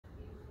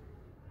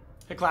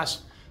Hey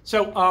class.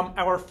 So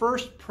our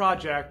first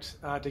project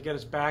to get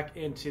us back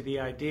into the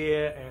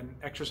idea and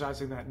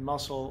exercising that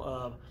muscle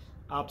of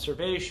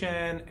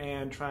observation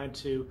and trying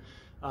to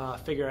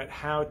figure out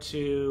how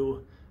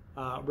to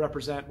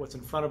represent what's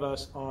in front of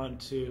us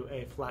onto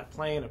a flat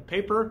plane of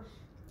paper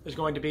is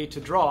going to be to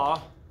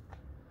draw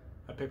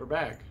a paper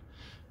bag.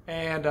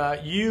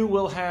 And you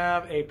will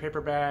have a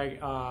paper bag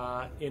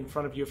in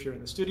front of you if you're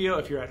in the studio.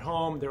 If you're at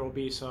home, there will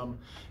be some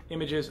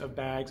images of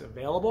bags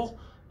available.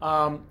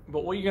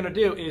 But what you're going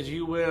to do is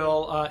you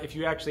will, if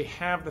you actually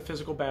have the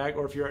physical bag,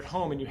 or if you're at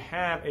home and you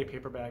have a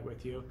paper bag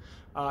with you,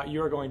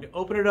 you're going to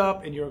open it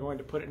up and you're going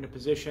to put it in a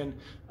position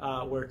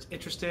where it's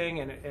interesting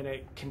and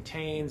it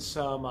contains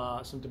some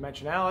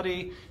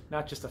dimensionality,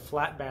 not just a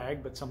flat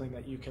bag, but something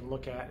that you can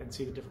look at and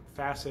see the different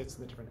facets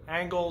and the different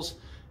angles,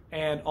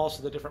 and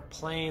also the different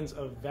planes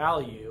of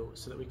value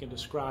so that we can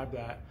describe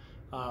that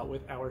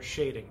with our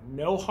shading.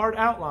 No hard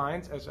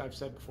outlines, as I've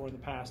said before in the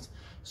past,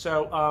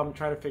 so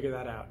try to figure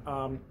that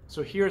out.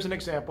 So here's an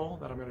example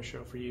that I'm going to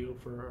show for you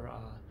for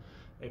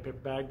a paper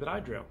bag that I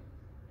drew.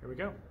 Here we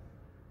go.